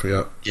stuff.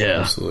 Yeah,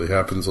 absolutely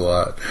happens a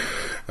lot.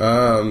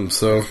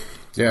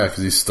 Yeah,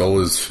 because he stole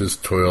his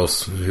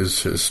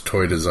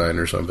toy design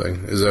or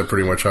something. Is that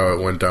pretty much how it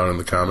went down in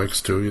the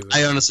comics too?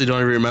 I honestly don't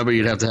even remember.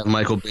 You'd have to have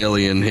Michael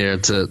Bailey in here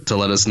to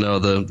let us know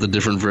the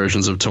different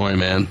versions of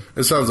Toyman.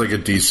 It sounds like a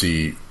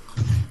DC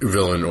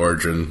villain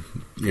origin,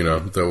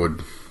 that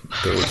would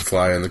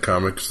fly in the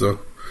comics though.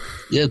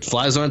 Yeah, it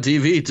flies on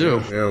TV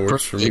too. Yeah, it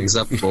works for me.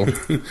 Acceptable.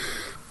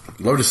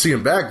 Love to see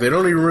him back. They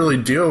don't even really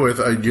deal with,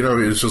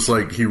 it's just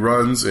like he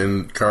runs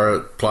and Kara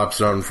plops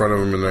down in front of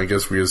him, and I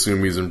guess we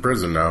assume he's in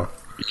prison now.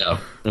 Yeah,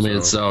 I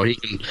mean, so he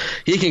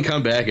can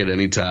come back at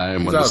any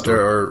time. He's out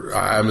there. Or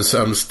I'm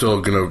still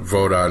gonna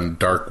vote on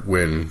Dark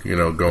Winn.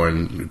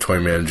 Going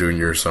Toyman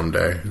Jr.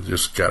 someday. It's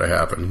just gotta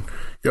happen.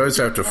 You always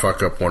have to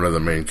fuck up one of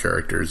the main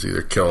characters,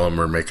 either kill him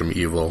or make him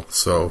evil.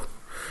 So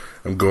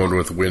I'm going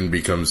with Winn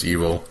becomes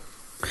evil.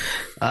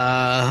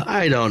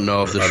 I don't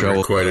know if the show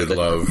will Unrequited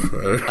love.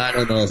 I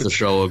don't know if the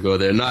show will go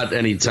there. Not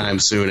anytime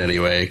soon,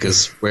 anyway.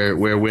 Because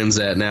where Winn's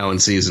at now in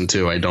season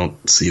 2, I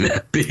don't see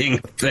that being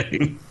a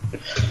thing.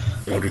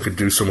 Well, you could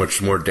do so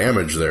much more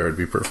damage there. It'd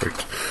be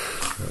perfect.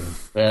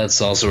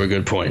 That's also a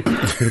good point.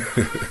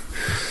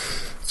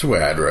 That's the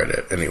way I'd write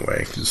it, anyway.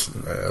 Because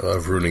I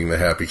love ruining the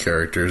happy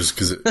characters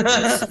because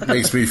it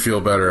makes me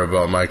feel better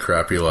about my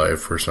crappy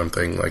life or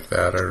something like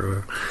that.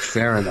 Or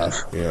fair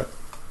enough. Yeah.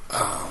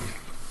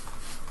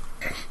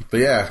 But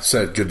yeah,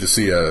 said good to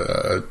see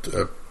a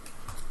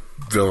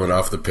villain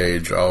off the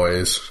page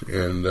always,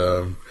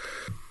 and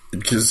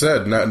because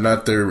said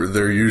not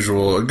their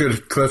usual a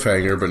good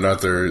cliffhanger, but not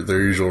their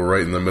usual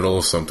right in the middle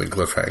of something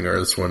cliffhanger.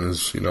 This one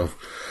is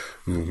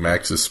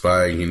Max is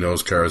spying. He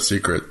knows Kara's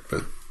secret,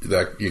 but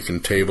that you can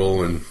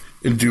table and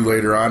do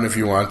later on if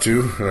you want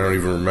to. I don't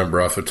even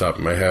remember off the top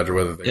of my head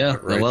whether they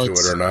went right to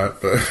it or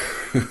not, but.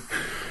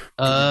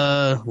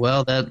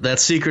 Well, that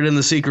secret in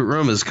the secret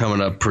room is coming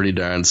up pretty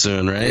darn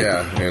soon, right?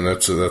 Yeah, and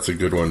that's a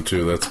good one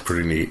too. That's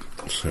pretty neat.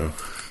 So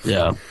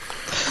yeah,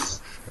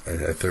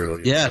 I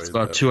thoroughly it's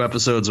about that. 2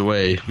 episodes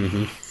away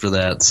for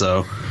that.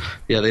 So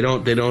yeah, they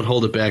don't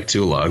hold it back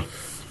too long.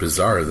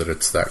 Bizarre that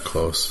it's that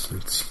close.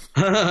 It's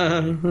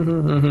I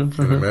can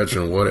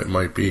imagine what it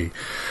might be.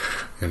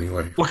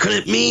 Anyway, what could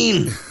it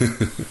mean?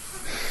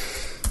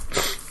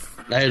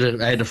 I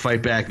had to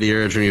fight back the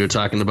urge when you were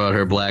talking about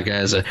her black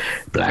eyes like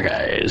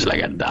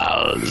a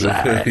doll's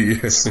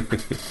eyes.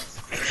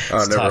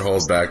 I'll never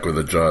hold back with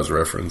a Jaws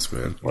reference,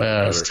 man.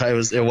 Well,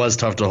 it was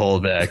tough to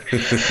hold back.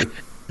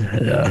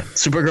 Yeah.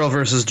 Supergirl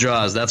versus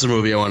Jaws. That's a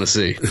movie I want to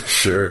see.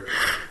 Sure.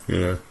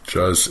 Yeah.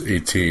 Jaws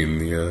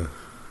 18. Yeah.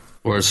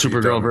 Or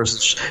Supergirl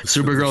versus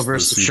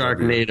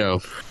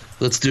Sharknado.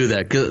 Let's do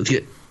that.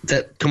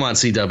 Come on,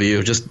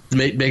 CW. Just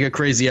make a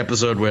crazy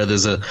episode where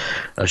there's a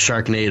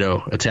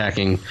Sharknado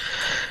attacking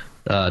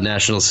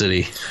National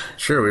City.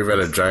 Sure, we've had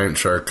a giant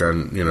shark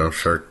on,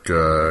 shark,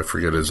 I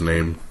forget his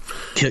name.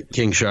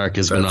 King Shark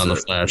has been on The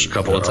Flash a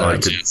couple of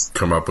times. All I could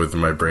come up with in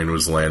my brain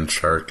was Land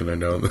Shark, and I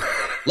know that.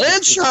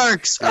 Land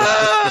Sharks!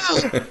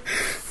 Ah!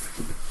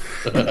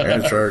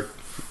 Land Shark.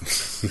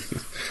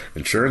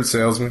 Insurance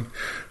salesman.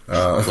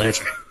 Yeah.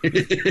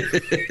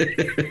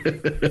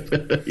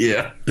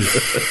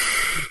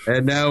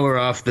 And now we're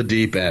off the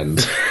deep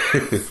end.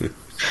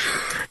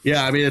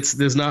 Yeah, I mean,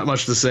 there's not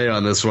much to say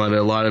on this one.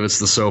 A lot of it's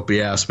the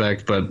soapy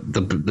aspect, but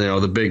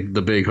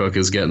the big hook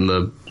is getting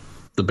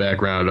the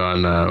background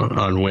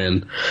on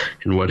Winn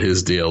and what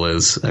his deal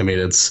is. I mean,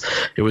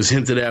 it was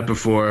hinted at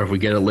before. We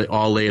get it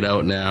all laid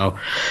out now,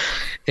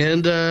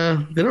 and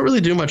they don't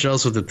really do much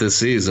else with it this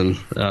season.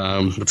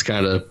 It's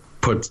kind of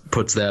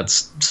puts that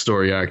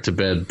story arc to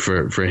bed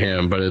for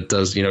him, but it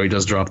does. He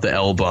does drop the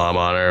L bomb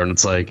on her, and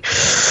it's like,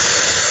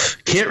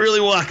 can't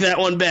really walk that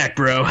one back,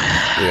 bro.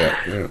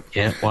 Yeah.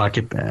 Can't walk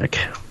it back.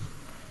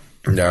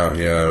 No,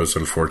 yeah, it was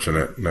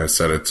unfortunate. And I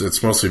said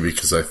it's mostly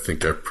because I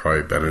think I've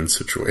probably been in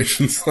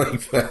situations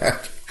like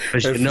that.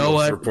 But you know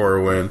what? For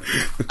poor Winn.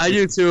 I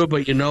do too,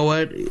 but you know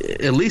what?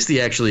 At least he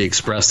actually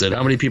expressed it.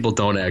 How many people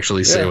don't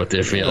actually say what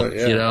they're feeling?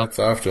 Yeah, it's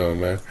off to him,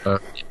 man.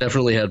 He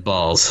definitely had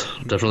balls.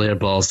 Definitely had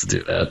balls to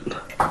do that.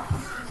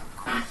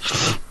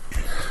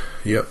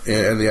 Yep,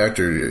 and the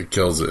actor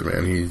kills it,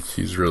 man.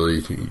 He's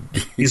really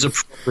he's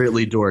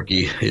appropriately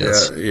dorky.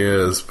 Yes. Yeah, he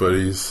is, but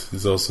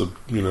he's also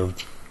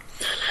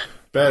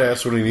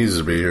badass when he needs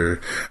to be here.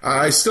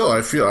 I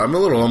feel I'm a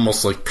little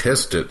almost like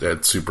pissed at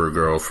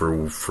Supergirl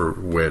for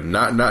Winn.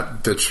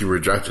 Not that she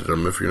rejected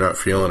him. If you're not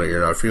feeling it, you're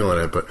not feeling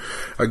it. But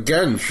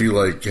again, she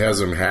has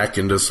him hack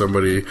into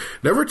somebody.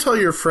 Never tell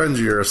your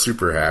friends you're a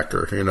super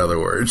hacker. In other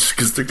words,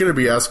 because they're going to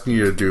be asking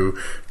you to do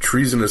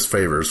treasonous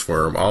favors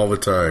for them all the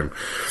time.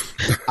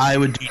 I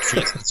would do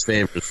treasonous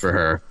favors for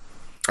her.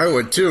 I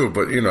would too,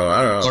 but I don't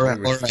know. Or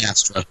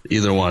Astra,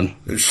 either one.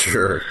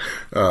 Sure.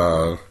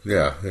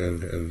 Yeah,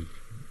 and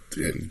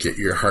get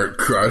your heart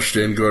crushed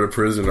and go to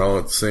prison all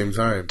at the same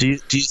time. Do you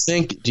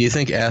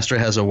think Astra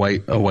has a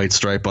white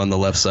stripe on the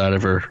left side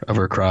of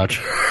her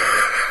crotch?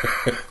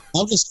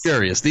 I'm just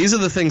curious. These are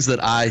the things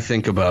that I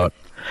think about.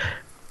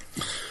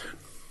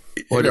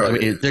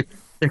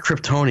 They're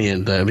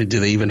Kryptonian. I mean, do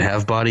they even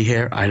have body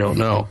hair? I don't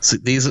know. So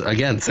these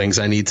again things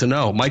I need to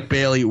know. Mike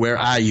Bailey, where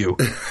are you?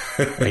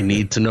 I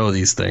need to know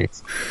these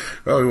things.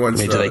 Well,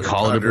 do they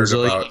call it a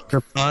Brazilian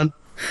Krypton?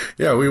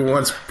 Yeah, we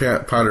once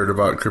pondered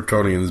about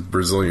Kryptonian's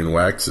Brazilian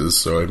waxes,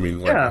 so I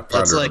mean,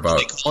 that's like,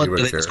 do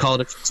they just call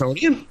it a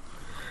Kryptonian?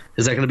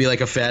 Is that going to be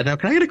like a fad now?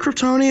 Can I get a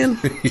Kryptonian?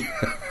 Yeah.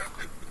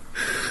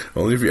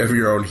 Only if you have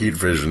your own heat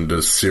vision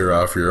to sear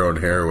off your own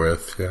hair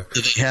with. Yeah.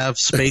 Do they have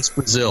Space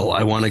Brazil?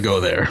 I want to go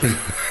there.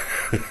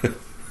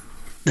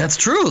 That's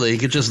true. They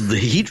could just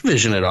heat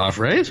vision it off,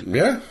 right?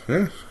 Yeah.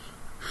 And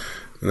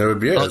that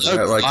would be it. Is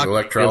that like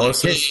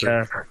electrolysis?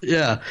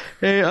 Yeah.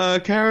 Hey,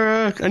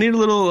 Kara, I need a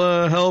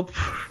little help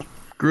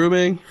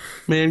grooming,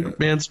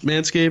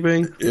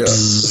 manscaping. Yeah.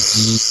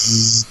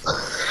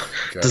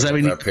 Does that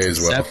mean that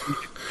pays well?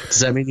 Does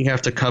that mean you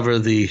have to cover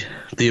the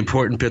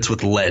important bits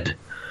with lead?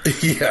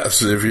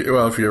 Yes. If you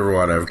ever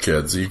want to have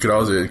kids, it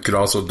could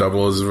also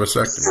double as a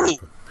vasectomy.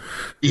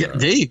 Yeah,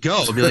 there you go.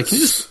 I'll be like, can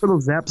you just put a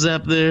little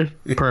zap there?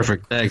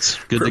 Perfect, thanks.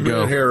 Good to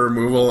go. Hair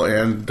removal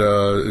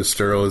and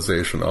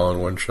sterilization all in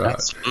one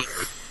shot.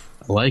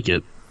 I like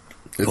it.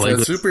 If that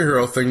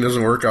superhero thing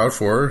doesn't work out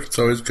for her, it's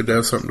always good to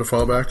have something to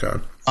fall back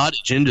on.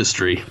 Cottage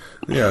industry.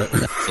 Yeah.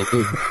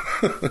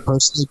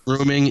 Personal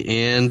grooming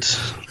and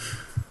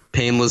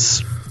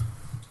painless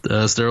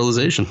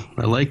sterilization.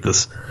 I like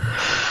this.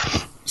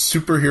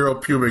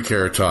 Superhero pubic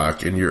hair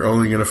talk, and you're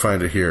only going to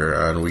find it here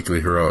on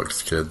Weekly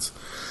Heroics, kids.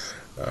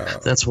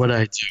 That's what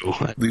I do.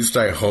 At least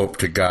I hope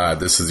to God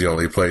this is the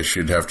only place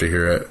you'd have to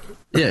hear it.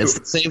 Yeah, it's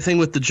the same thing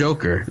with the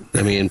Joker.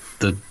 I mean,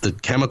 the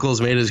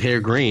chemicals made his hair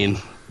green.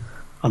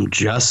 I'm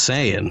just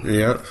saying.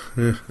 Yeah.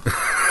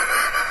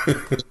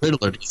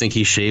 Riddler, do you think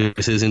he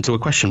shaves his into a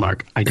question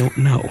mark? I don't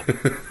know.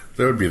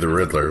 That would be the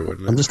Riddler,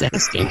 wouldn't it? I'm just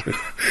asking.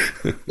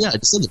 Yeah, I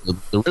just said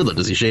the Riddler.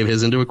 Does he shave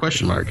his into a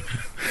question mark?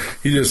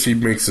 He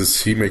makes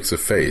a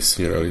face.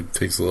 You know, he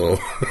takes a little.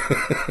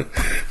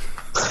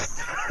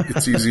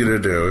 It's easy to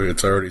do.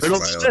 It's already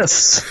smiling.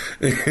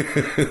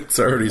 It's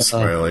already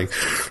smiling.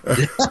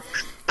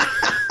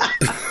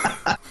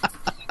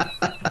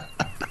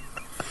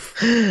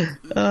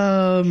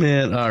 Oh,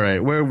 man. All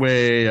right. We're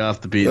way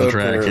off the beaten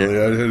track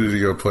here. I need to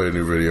go play a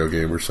new video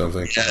game or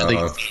something. Yeah, I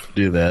think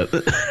do that.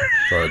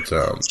 But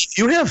if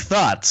you have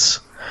thoughts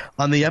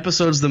on the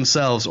episodes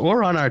themselves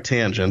or on our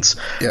tangents,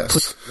 yes,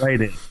 put it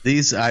right in.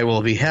 These, I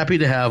will be happy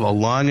to have a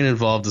long and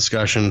involved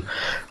discussion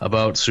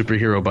about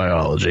superhero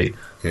biology.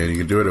 And you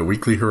can do it at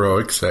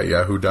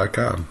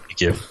weeklyheroics@yahoo.com.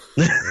 Thank you.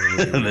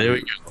 There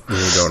we go.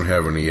 We don't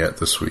have any yet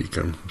this week.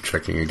 I'm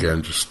checking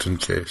again just in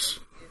case.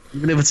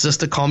 Even if it's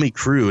just to call me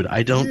crude,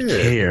 I don't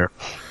care.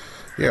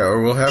 Yeah,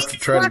 or we'll have to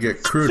try to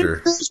get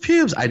cruder. Supergirl's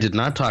pubes. I did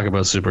not talk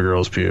about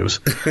Supergirl's pubes.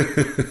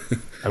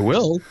 I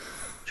will,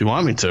 if you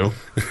want me to.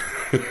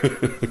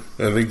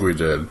 I think we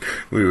did.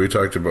 We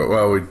talked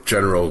about,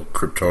 general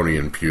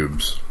Kryptonian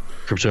pubes.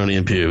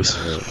 Kryptonian pubes.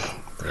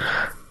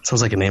 Yeah.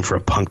 Sounds like a name for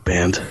a punk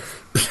band.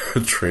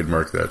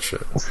 Trademark that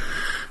shit.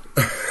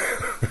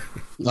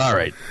 All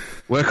right.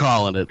 We're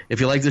calling it. If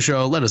you like the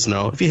show, let us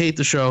know. If you hate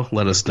the show,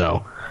 let us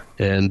know.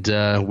 And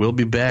we'll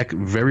be back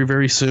very,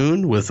 very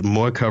soon with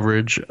more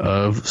coverage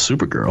of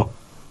Supergirl.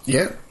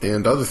 Yeah,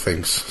 and other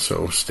things.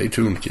 So stay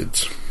tuned,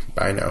 kids.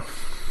 Bye now.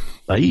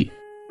 Bye.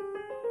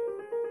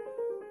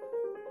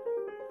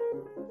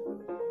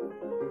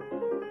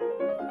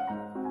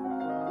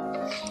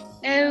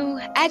 Oh,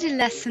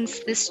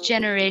 adolescents this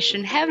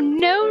generation have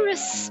no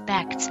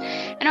respect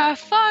and are a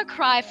far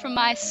cry from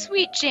my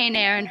sweet Jane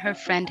Eyre and her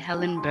friend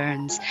Helen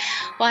Burns.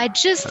 Why,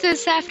 just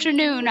this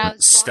afternoon I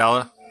was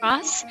Stella?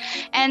 across,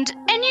 and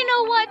you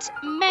know what?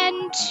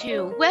 Men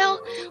too. Well,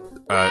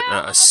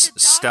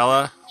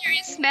 Stella?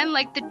 Serious men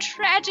like the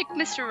tragic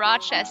Mr.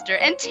 Rochester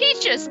and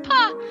teachers,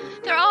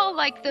 they're all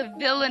like the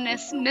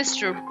villainous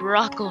Mr.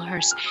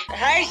 Brocklehurst.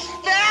 Hey,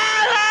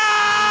 Stella!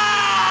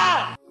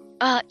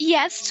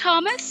 Yes,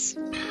 Thomas?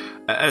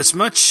 As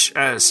much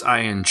as I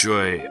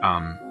enjoy,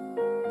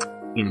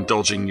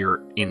 indulging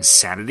your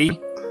insanity,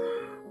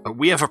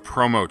 we have a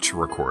promo to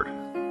record.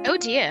 Oh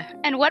dear,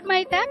 and what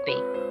might that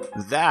be?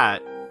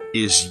 That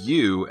is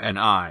you and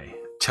I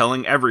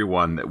telling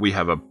everyone that we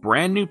have a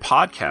brand new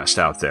podcast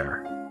out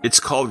there. It's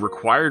called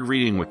Required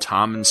Reading with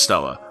Tom and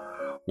Stella.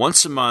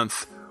 Once a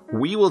month,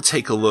 we will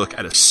take a look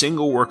at a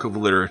single work of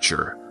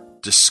literature,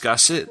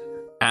 discuss it,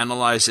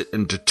 analyze it,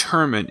 and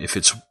determine if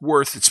it's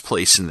worth its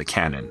place in the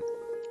canon.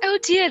 Oh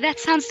dear, that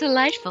sounds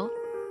delightful.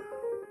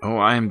 Oh,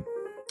 I'm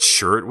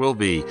sure it will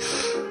be.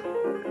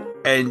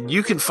 And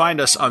you can find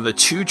us on the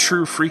Two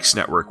True Freaks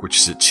Network, which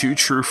is at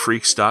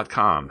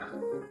twotruefreaks.com.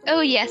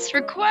 Oh yes,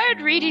 Required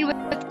Reading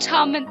with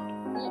Tom and...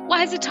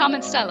 Why is it Tom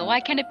and Stella?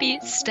 Why can't it be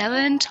Stella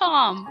and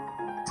Tom?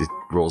 It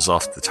rolls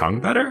off the tongue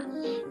better?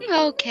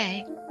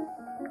 Okay.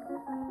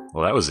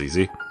 Well, that was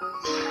easy.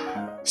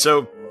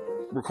 So,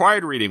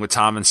 Required Reading with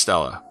Tom and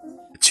Stella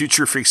at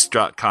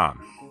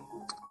twotruefreaks.com.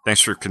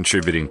 Thanks for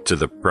contributing to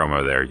the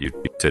promo there. You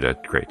did a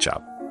great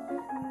job.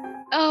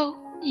 Oh,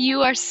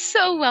 you are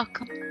so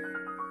welcome.